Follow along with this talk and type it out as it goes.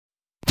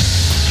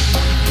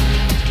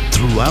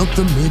Throughout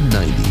the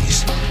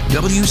mid-90s,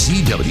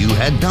 WCW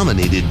had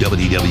dominated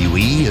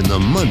WWE in the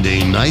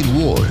Monday Night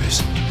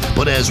Wars.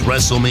 But as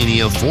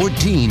WrestleMania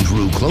 14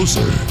 drew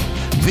closer,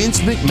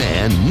 Vince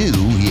McMahon knew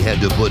he had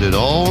to put it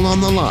all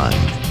on the line.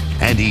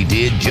 And he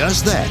did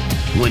just that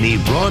when he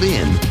brought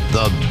in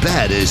the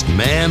baddest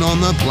man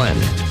on the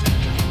planet.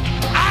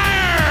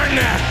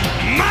 Iron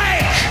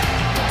Mike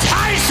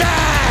Tyson!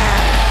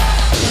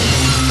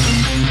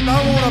 I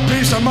want a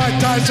piece of Mike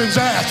Tyson's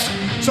ass,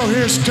 so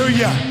here's to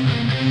ya.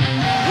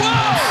 Whoa!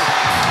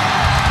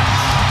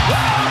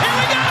 Whoa! Here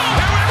we go!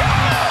 Here we go!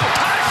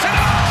 Tyson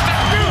Austin!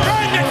 You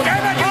run it,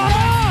 damn it! Come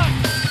on!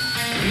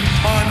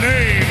 My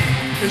name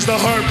is the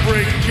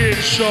Heartbreak Kid,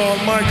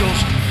 Shawn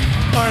Michaels.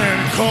 I am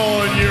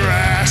calling your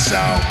ass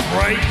out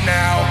right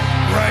now,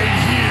 right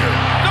here.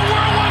 The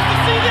world wants to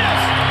see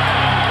this!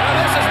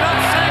 Now, this is not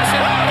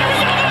sanctioned. Oh, here we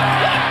go!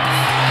 Look!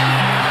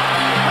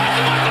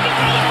 Tyson wants to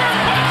throw the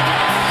first punch!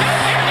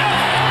 Here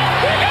goes!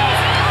 Here goes!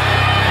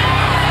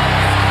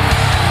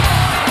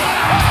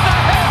 What the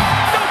hell?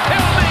 Don't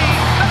tell me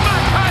that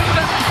Mike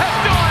Tyson has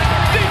joined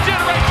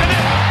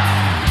TSxJERICHox.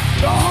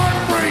 The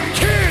Heartbreak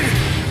Kid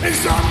is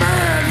the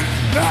man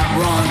that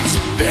runs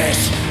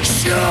this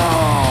show.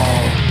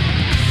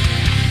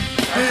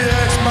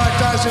 Mike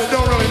Tyson, it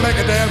don't really make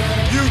a damn.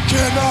 You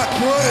cannot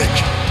break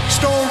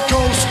Stone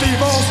Cold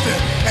Steve Austin.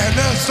 And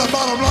that's the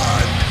bottom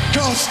line.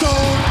 Cause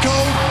Stone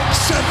Cold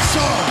said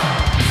so.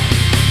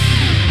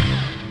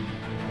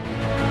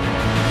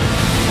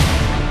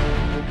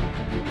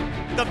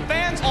 The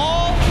fans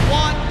all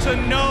want to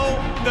know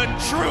the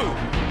truth.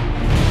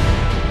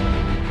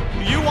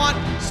 You want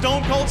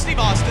Stone Cold Steve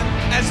Austin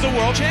as the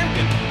world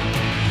champion.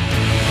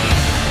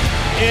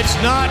 It's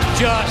not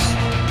just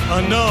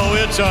a no,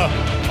 it's a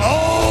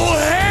oh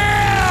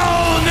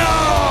hell no!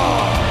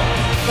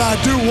 I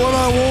do what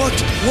I want,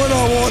 when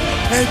I want,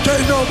 and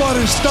can't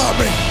nobody stop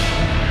me.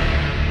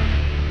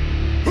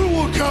 Who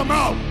will come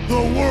out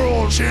the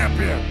world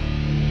champion?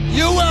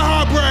 You will,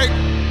 Heartbreak!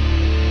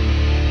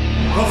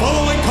 The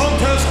following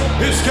contest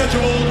is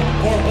scheduled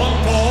for one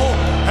fall,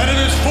 and it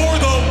is for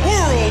the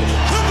World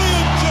Championship!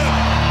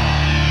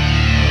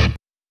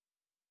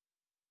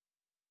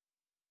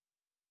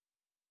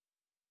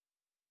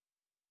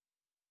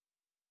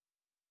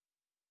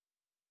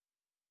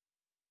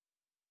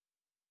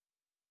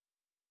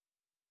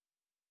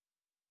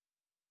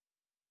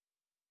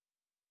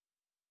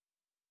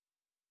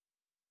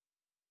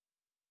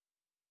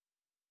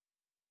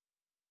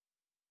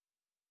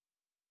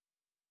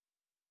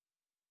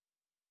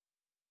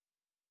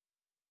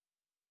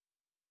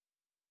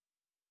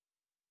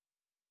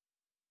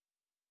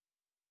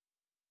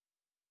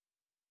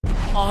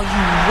 Are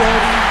you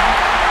ready?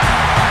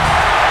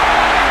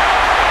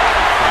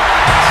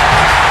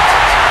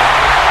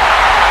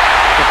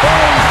 The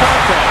following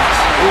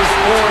contest is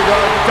for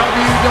the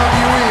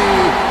WWE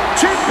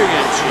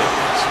Championship.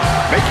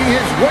 Making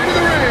his way to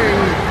the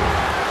ring,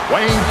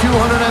 weighing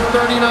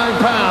 239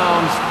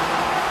 pounds,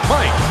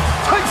 Mike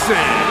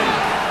Tyson.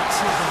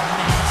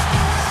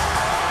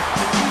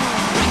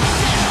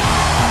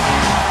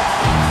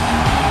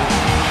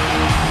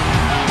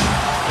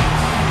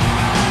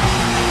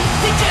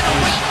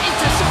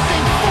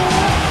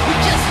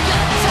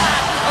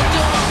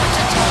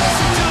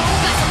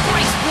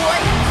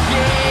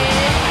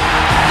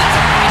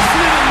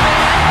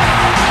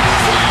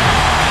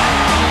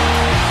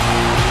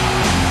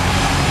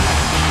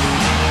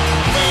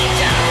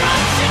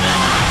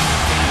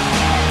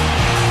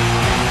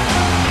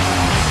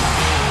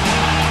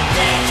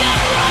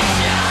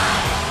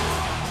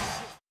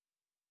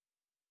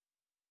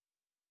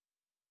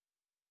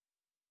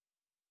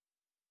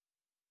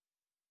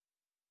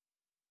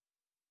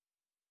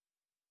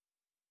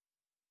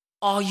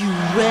 Are you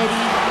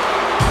ready?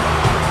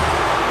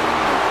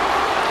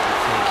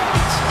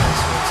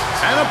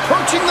 And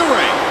approaching the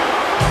ring,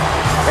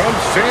 from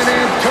San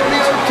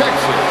Antonio,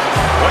 Texas,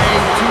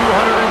 weighing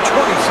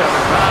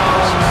 227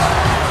 pounds,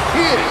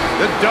 he is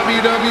the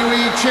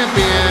WWE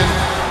Champion,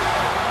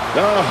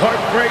 the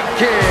Heartbreak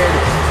Kid,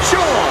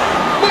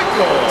 Shawn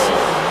Michaels.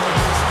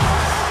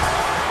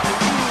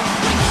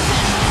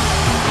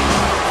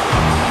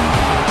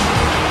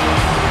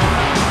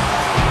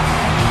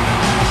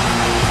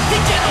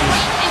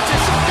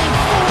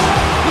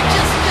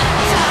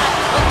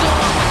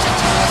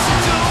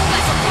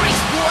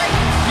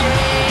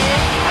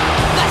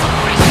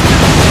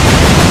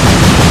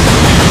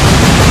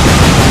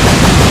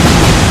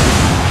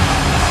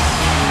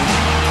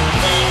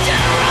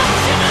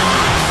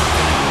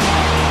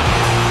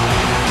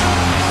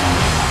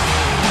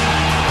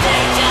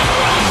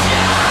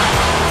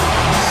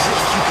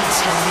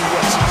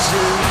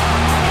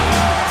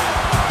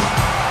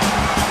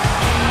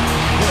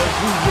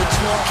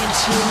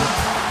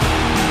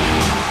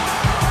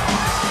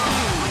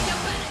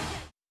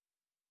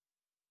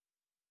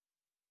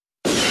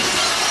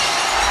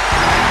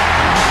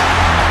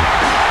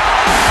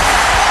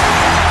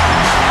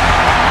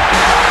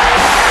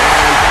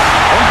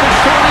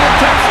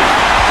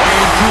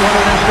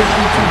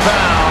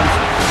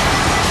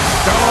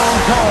 Stone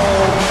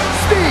Cold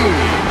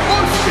Steve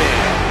Austin.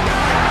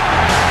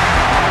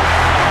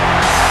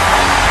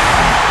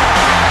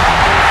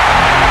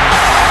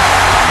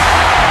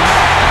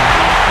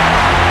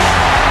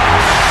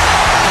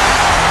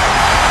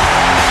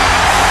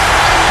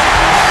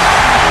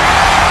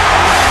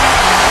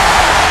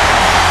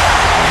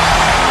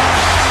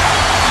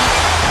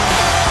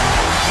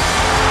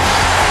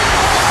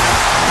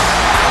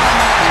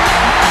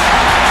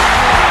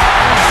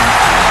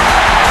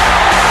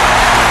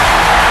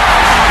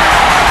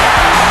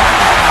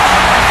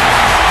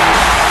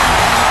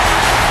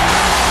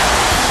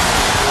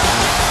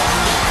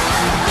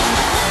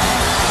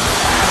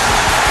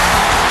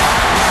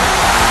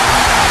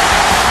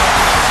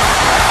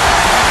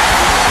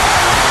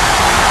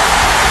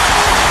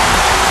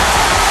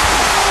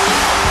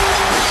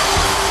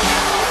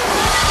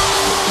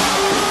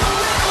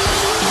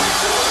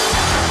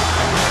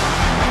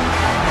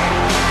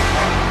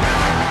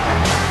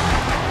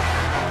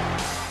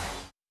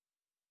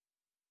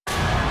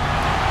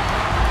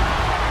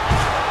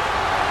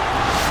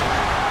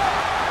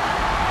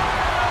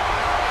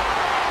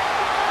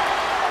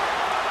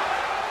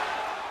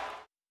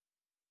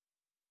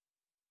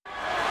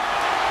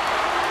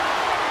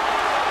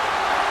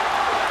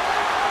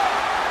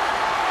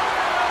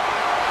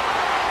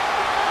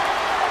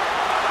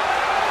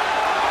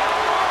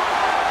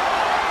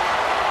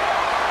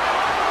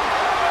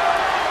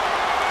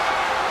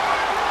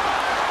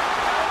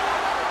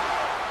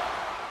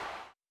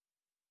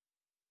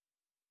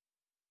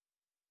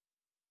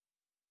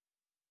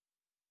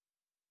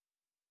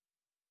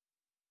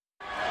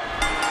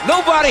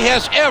 Nobody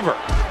has ever,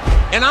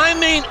 and I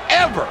mean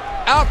ever,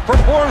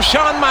 outperformed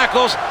Shawn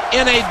Michaels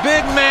in a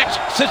big match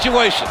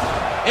situation.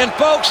 And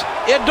folks,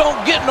 it don't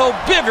get no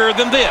bigger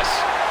than this.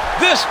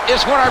 This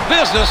is what our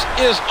business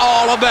is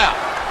all about.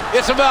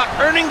 It's about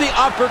earning the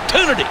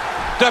opportunity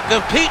to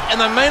compete in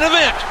the main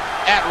event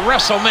at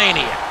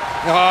WrestleMania.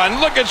 Oh, and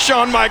look at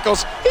Shawn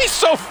Michaels. He's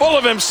so full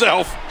of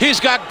himself. He's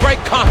got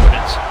great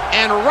confidence,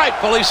 and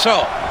rightfully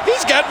so.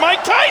 He's got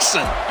Mike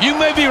Tyson. You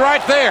may be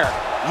right there.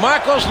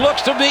 Michaels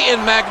looks to be in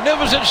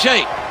magnificent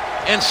shape,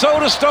 and so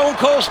does Stone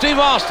Cold Steve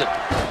Austin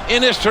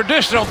in his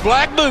traditional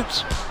black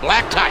boots,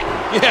 black tie.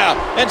 Yeah,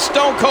 and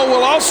Stone Cold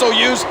will also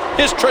use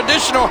his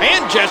traditional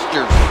hand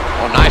gestures.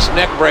 Oh, nice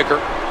neck breaker.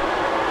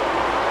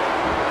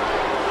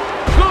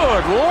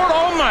 Good Lord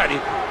Almighty.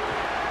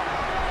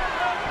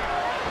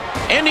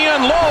 And he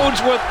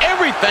unloads with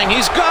everything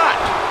he's got.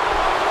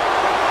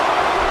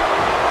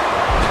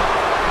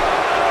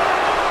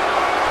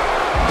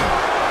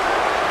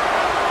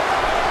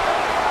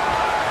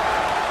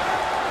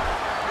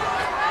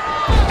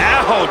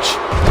 Ouch!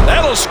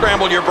 That'll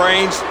scramble your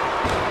brains.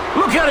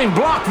 Look at him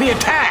block the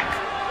attack.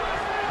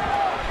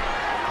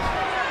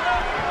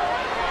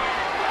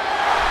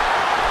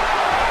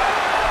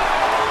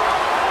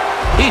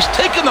 He's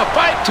taking the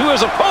fight to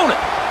his opponent.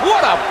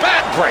 What a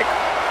backbreaker.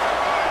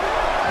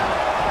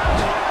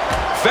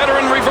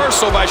 Veteran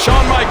reversal by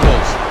Shawn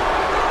Michaels.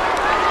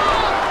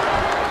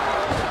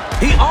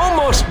 He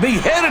almost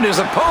beheaded his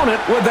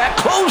opponent with that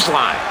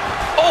clothesline.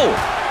 Oh,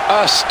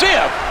 a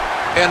stiff,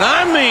 and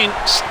I mean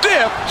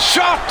stiff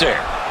shot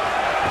there.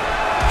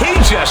 He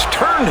just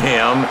turned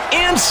him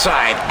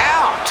inside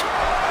out.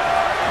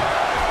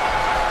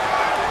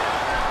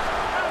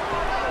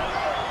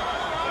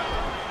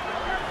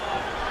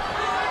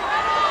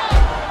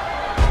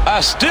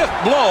 A stiff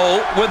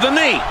blow with the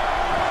knee.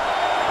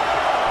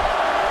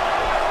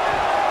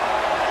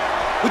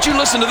 Would you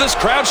listen to this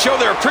crowd show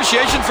their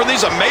appreciation for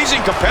these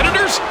amazing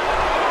competitors?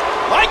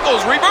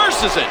 Michaels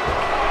reverses it.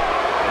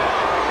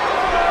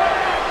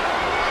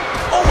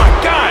 Oh my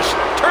gosh,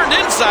 turned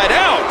inside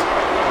out.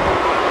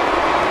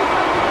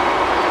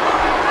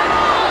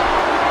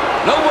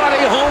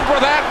 Nobody home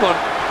for that one.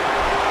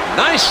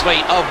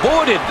 Nicely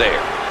avoided there.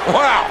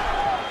 Wow,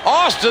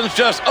 Austin's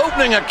just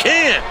opening a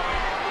can.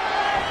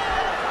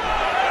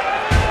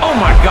 Oh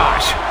my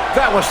gosh,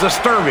 that was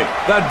disturbing.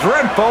 The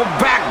dreadful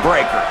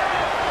backbreaker.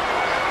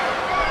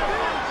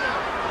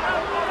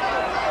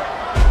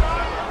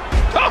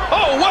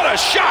 Oh, what a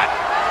shot!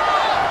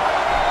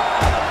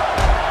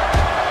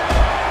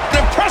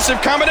 An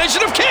impressive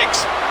combination of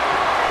kicks.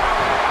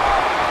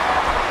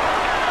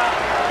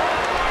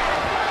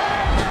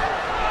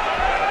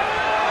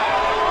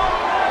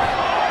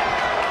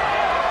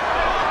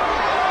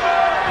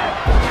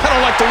 I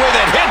don't like the way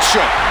that head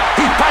shook.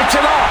 He fights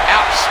it off.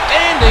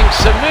 Outstanding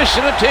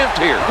submission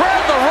attempt here.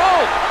 Grab the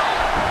rope.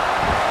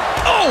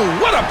 Oh,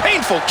 what a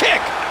painful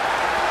kick.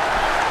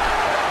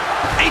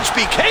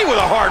 HBK with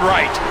a hard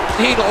right.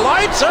 He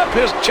lights up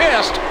his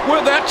chest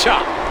with that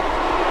chop.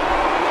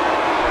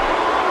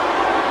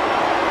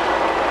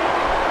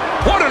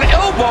 What an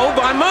elbow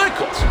by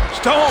Michaels.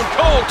 Stone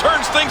Cold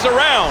turns things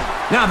around.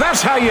 Now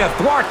that's how you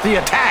thwart the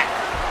attack.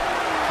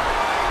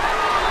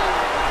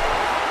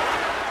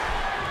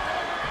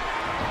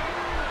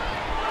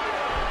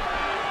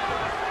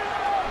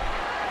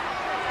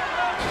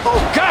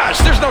 Oh gosh,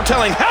 there's no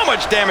telling how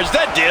much damage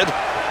that did.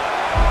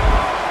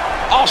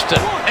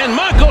 Austin and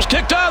Michaels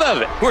kicked out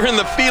of it. We're in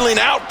the feeling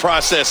out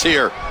process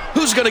here.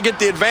 Who's going to get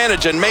the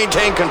advantage and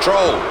maintain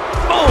control?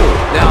 Oh,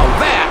 now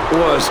that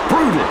was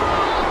brutal.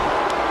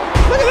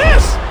 Look at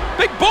this.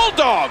 Big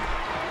bulldog.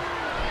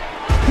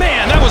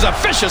 Man, that was a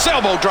vicious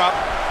elbow drop.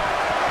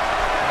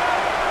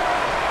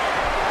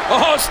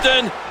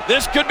 Austin,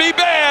 this could be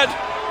bad.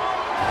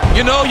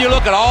 You know, you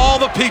look at all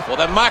the people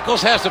that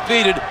Michaels has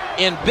defeated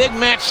in big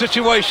match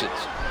situations.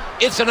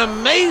 It's an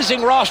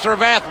amazing roster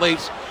of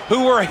athletes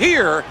who were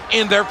here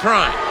in their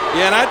prime.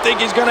 Yeah, and I think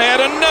he's going to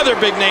add another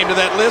big name to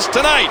that list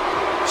tonight.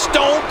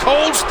 Stone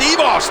Cold Steve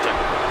Austin.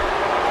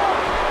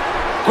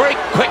 Great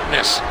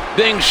quickness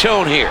being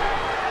shown here.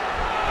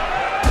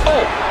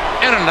 Oh,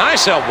 and a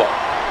nice elbow.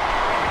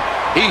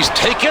 He's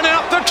taken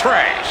out the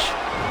trash.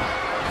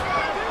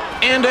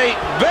 And a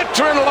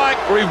veteran-like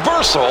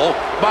reversal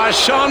by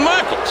Shawn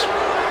Michaels.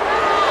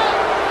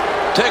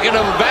 Taking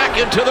him back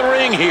into the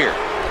ring here.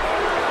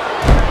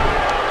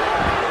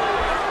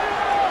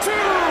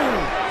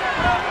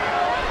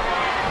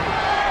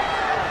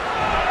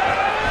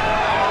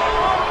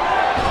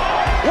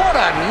 What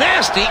a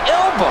nasty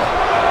elbow.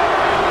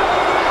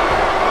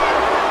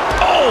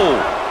 Oh,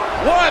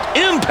 what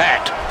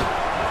impact.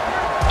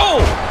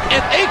 Oh,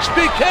 and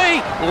HBK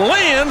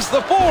lands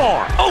the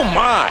forearm. Oh,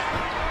 my.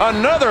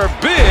 Another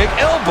big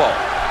elbow.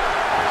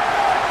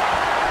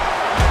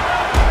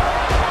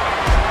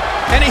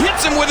 And he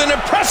hits him with an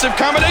impressive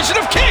combination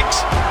of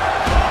kicks.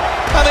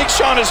 I think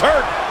Shawn is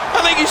hurt.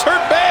 I think he's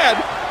hurt bad.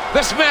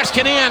 This match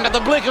can end at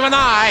the blink of an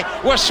eye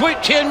with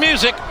Sweet Chin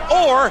Music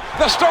or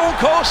the Stone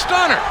Cold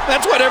Stunner.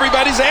 That's what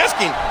everybody's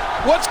asking.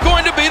 What's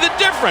going to be the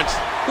difference?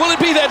 Will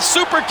it be that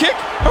super kick,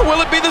 or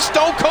will it be the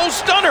Stone Cold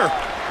Stunner?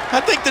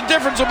 I think the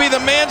difference will be the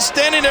man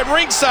standing at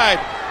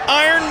ringside,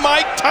 Iron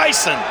Mike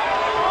Tyson.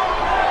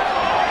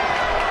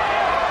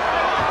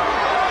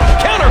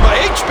 Counter by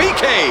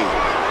HBK.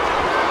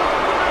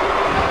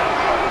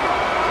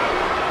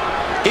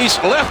 He's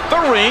left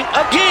the ring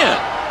again,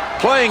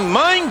 playing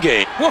mind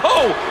game.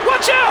 Whoa,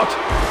 watch out!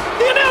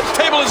 The announce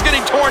table is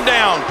getting torn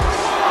down.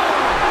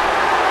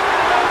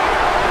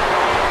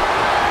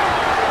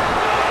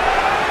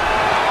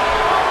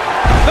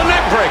 The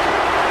neck breaker.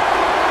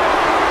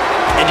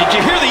 And did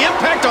you hear the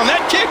impact on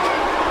that kick?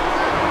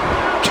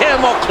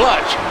 Camel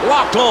clutch,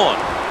 locked on.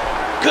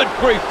 Good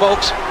grief,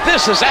 folks.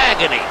 This is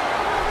agony.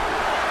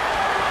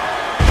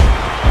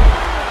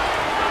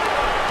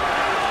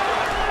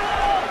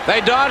 They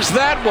dodged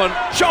that one.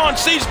 Shawn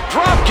sees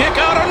Drop kick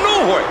out of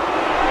nowhere.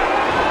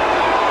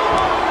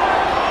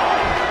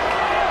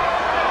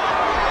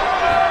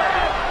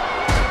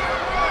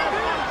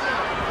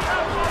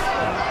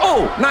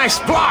 Oh, nice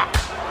block.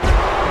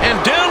 And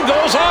down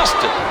goes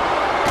Austin.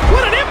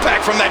 What an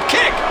impact from that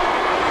kick.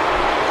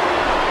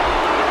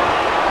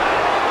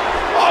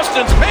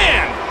 Austin's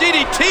man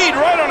DDT'd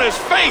right on his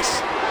face.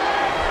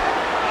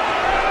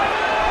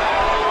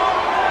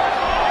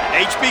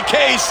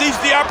 HBK sees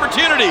the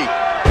opportunity.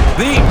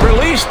 The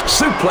released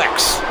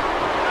suplex.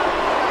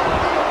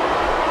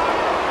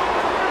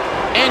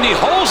 And he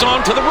holds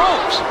on to the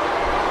ropes.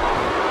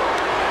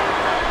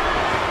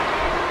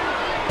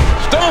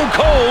 Stone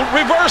Cold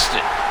reversed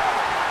it.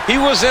 He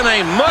was in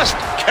a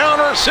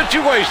must-counter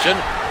situation,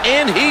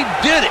 and he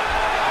did it.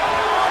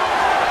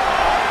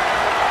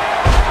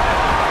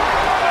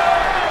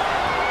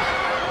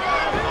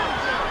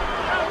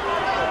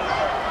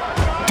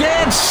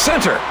 Dead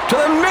center to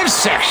the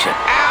midsection.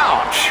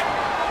 Ouch.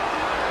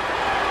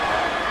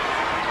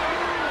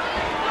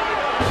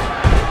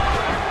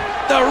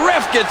 The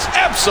ref gets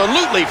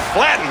absolutely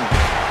flattened.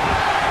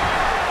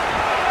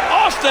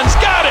 Austin's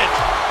got it.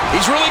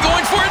 He's really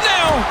going for it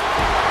now.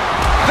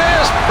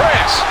 There's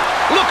press.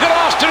 Look at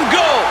Austin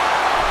go.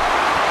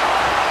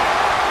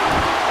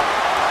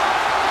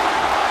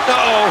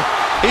 Uh-oh.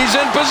 He's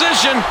in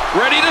position,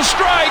 ready to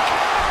strike.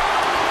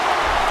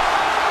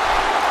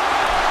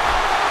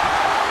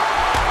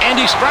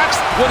 And he strikes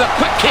with a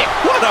quick kick.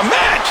 What a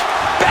match.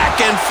 Back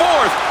and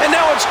forth. And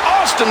now it's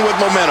Austin with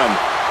momentum.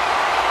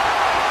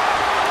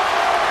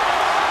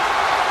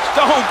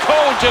 Stone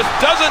Cold just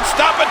doesn't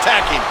stop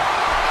attacking.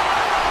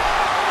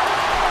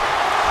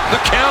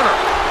 The counter.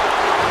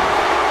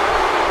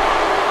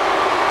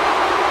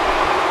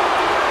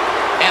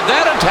 And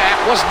that attack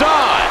was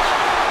dodged.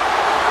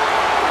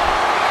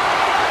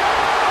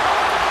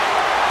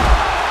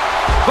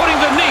 Putting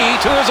the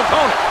knee to his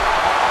opponent.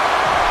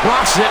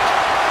 Blocks it.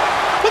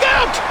 Look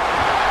out!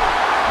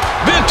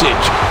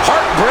 Vintage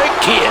Heartbreak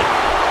Kid.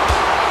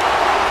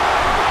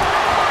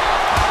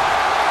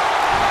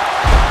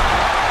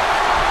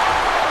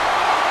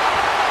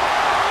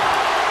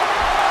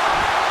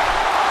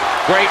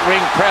 Great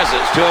ring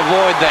presence to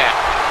avoid that.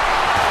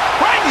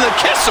 Right in the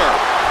kisser.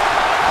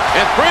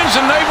 And friends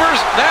and neighbors,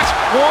 that's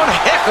one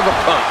heck of a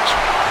punch.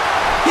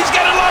 He's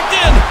got it locked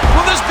in.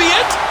 Will this be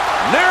it?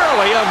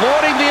 Narrowly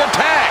avoiding the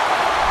attack.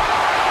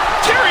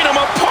 Tearing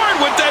him apart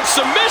with that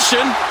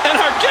submission, and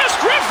our guest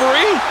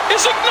referee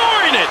is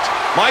ignoring it.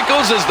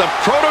 Michaels is the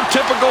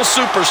prototypical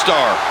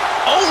superstar.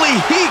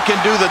 Only he can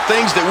do the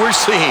things that we're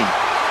seeing.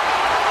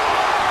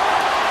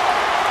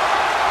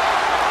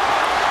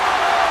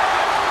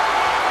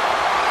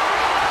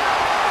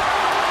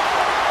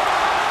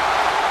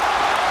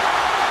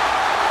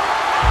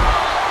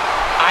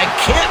 I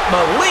can't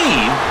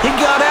believe he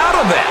got out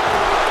of that.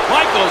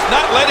 Michaels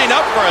not letting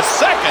up for a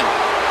second.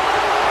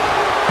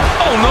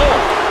 Oh no,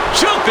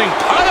 jumping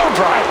pile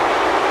driver.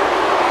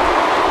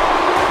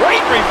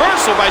 Great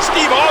reversal by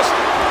Steve Austin.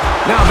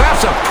 Now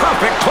that's a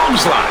perfect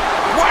clothesline.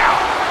 Wow.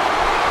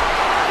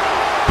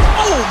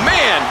 Oh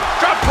man,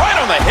 dropped right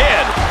on the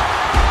head.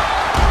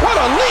 What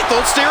a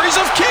lethal series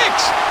of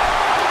kicks.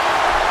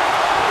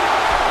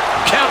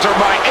 Counter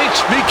by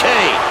HBK.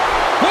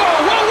 Whoa,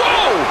 whoa,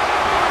 whoa.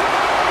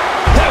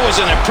 That was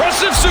an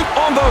impressive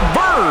on the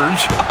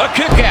verge, a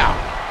kick out.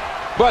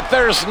 But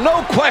there's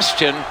no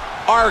question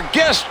our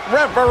guest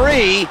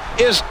referee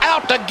is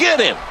out to get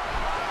him.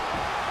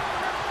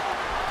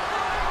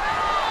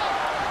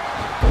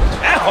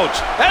 Ouch,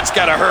 that's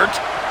gotta hurt.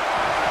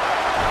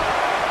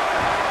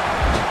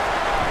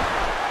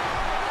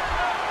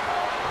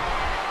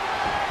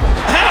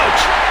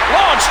 Ouch,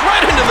 launched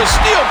right into the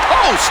steel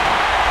post.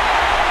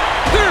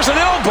 There's an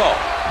elbow.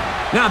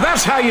 Now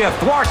that's how you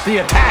thwart the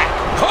attack.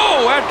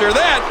 Oh, after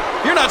that,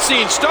 you're not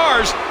seeing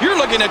stars, you're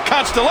looking at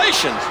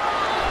constellations.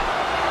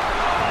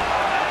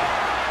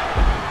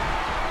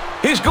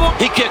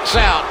 He kicks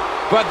out,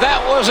 but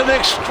that was an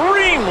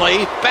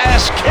extremely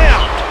fast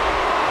count.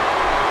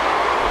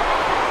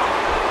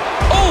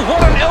 Oh,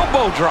 what an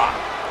elbow drop.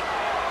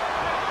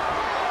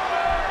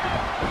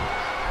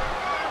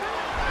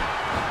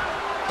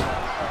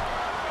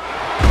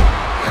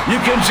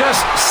 You can just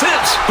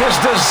sense his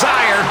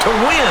desire to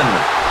win.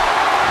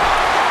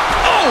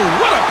 Oh,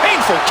 what a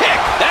painful kick.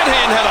 That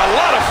hand had a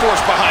lot of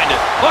force behind it.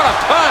 What a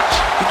punch.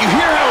 Did you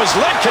hear how his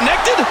leg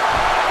connected?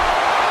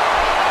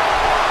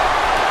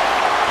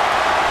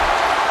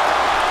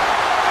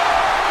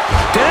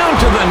 Down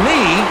to the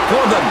knee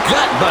for the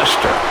gut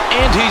buster.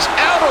 And he's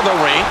out of the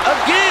ring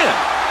again.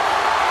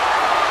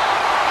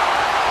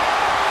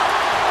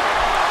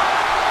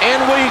 And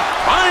we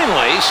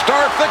finally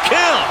start the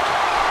count.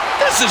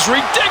 This is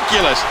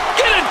ridiculous.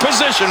 Get in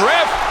position,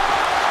 ref.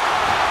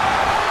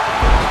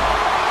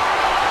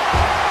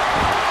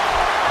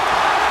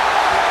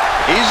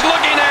 He's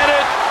looking at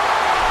it.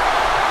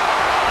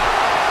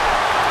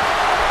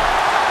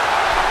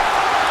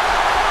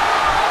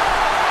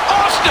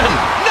 Austin,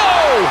 no!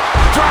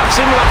 Drops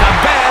him like a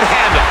bad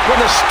habit with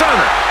a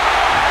stunner.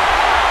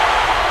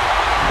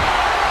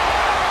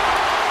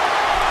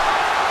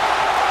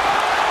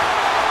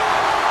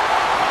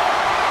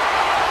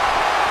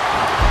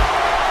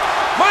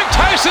 Mike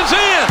Tyson's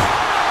in.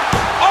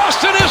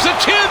 Austin is the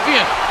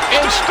champion.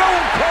 And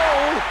Stone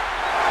Cold.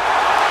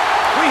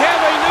 We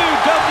have a new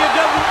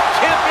WWE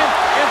champion.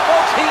 And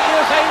folks, he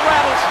is a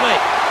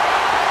rattlesnake.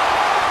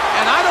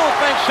 And I don't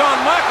think Shawn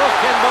Michaels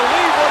can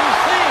believe what he's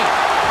seeing.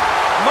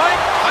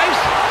 Mike